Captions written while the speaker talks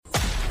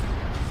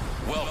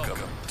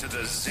to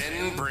the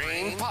Zen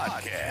Brain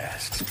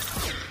Podcast,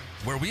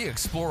 where we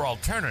explore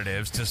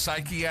alternatives to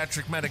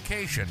psychiatric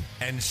medication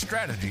and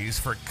strategies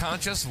for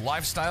conscious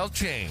lifestyle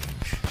change.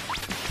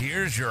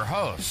 Here's your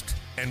host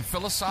and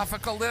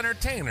philosophical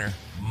entertainer,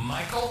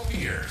 Michael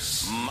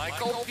Pierce.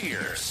 Michael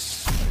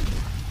Pierce.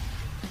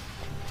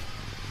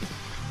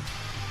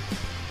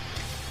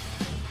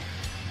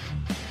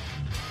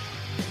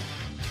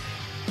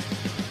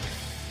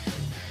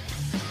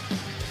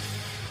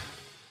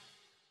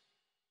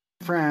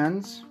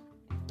 Friends,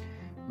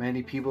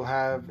 many people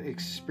have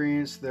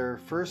experienced their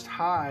first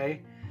high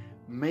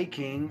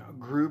making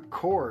group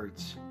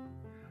chords.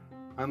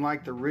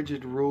 Unlike the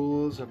rigid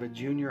rules of a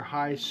junior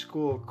high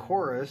school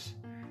chorus,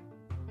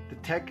 the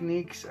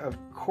techniques of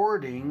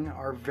chording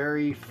are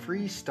very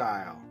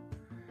freestyle.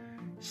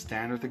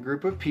 Stand with a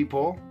group of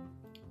people,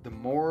 the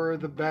more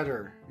the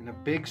better, in a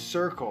big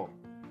circle.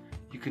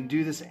 You can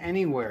do this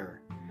anywhere.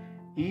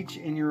 Each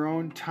in your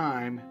own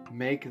time,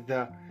 make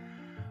the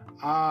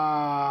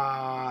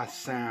ah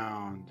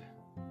sound.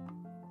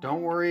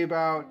 Don't worry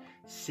about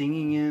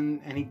singing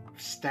in any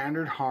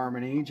standard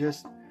harmony,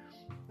 just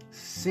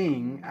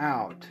sing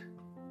out.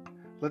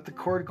 Let the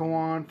chord go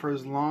on for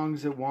as long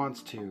as it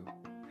wants to.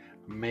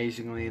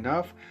 Amazingly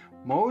enough,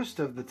 most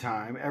of the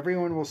time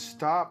everyone will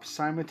stop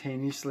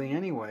simultaneously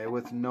anyway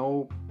with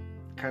no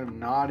kind of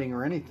nodding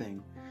or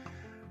anything.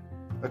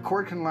 A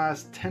chord can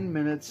last 10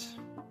 minutes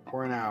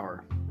or an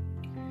hour.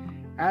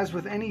 As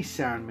with any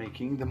sound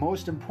making, the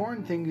most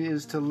important thing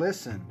is to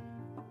listen.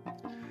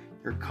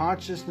 Your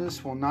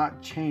consciousness will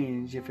not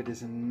change if it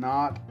is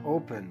not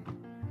open.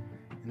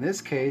 In this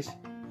case,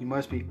 you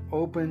must be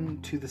open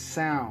to the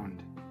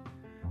sound.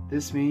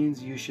 This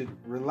means you should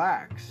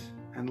relax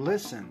and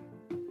listen.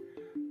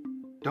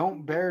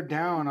 Don't bear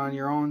down on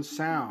your own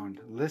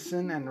sound.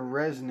 Listen and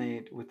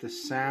resonate with the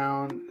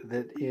sound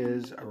that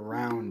is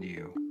around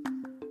you.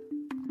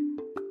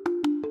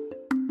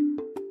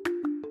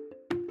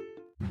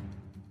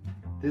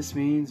 This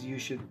means you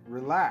should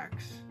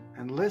relax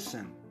and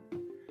listen.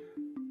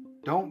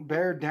 Don't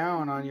bear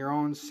down on your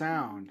own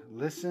sound.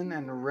 Listen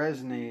and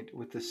resonate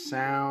with the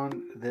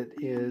sound that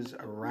is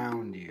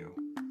around you.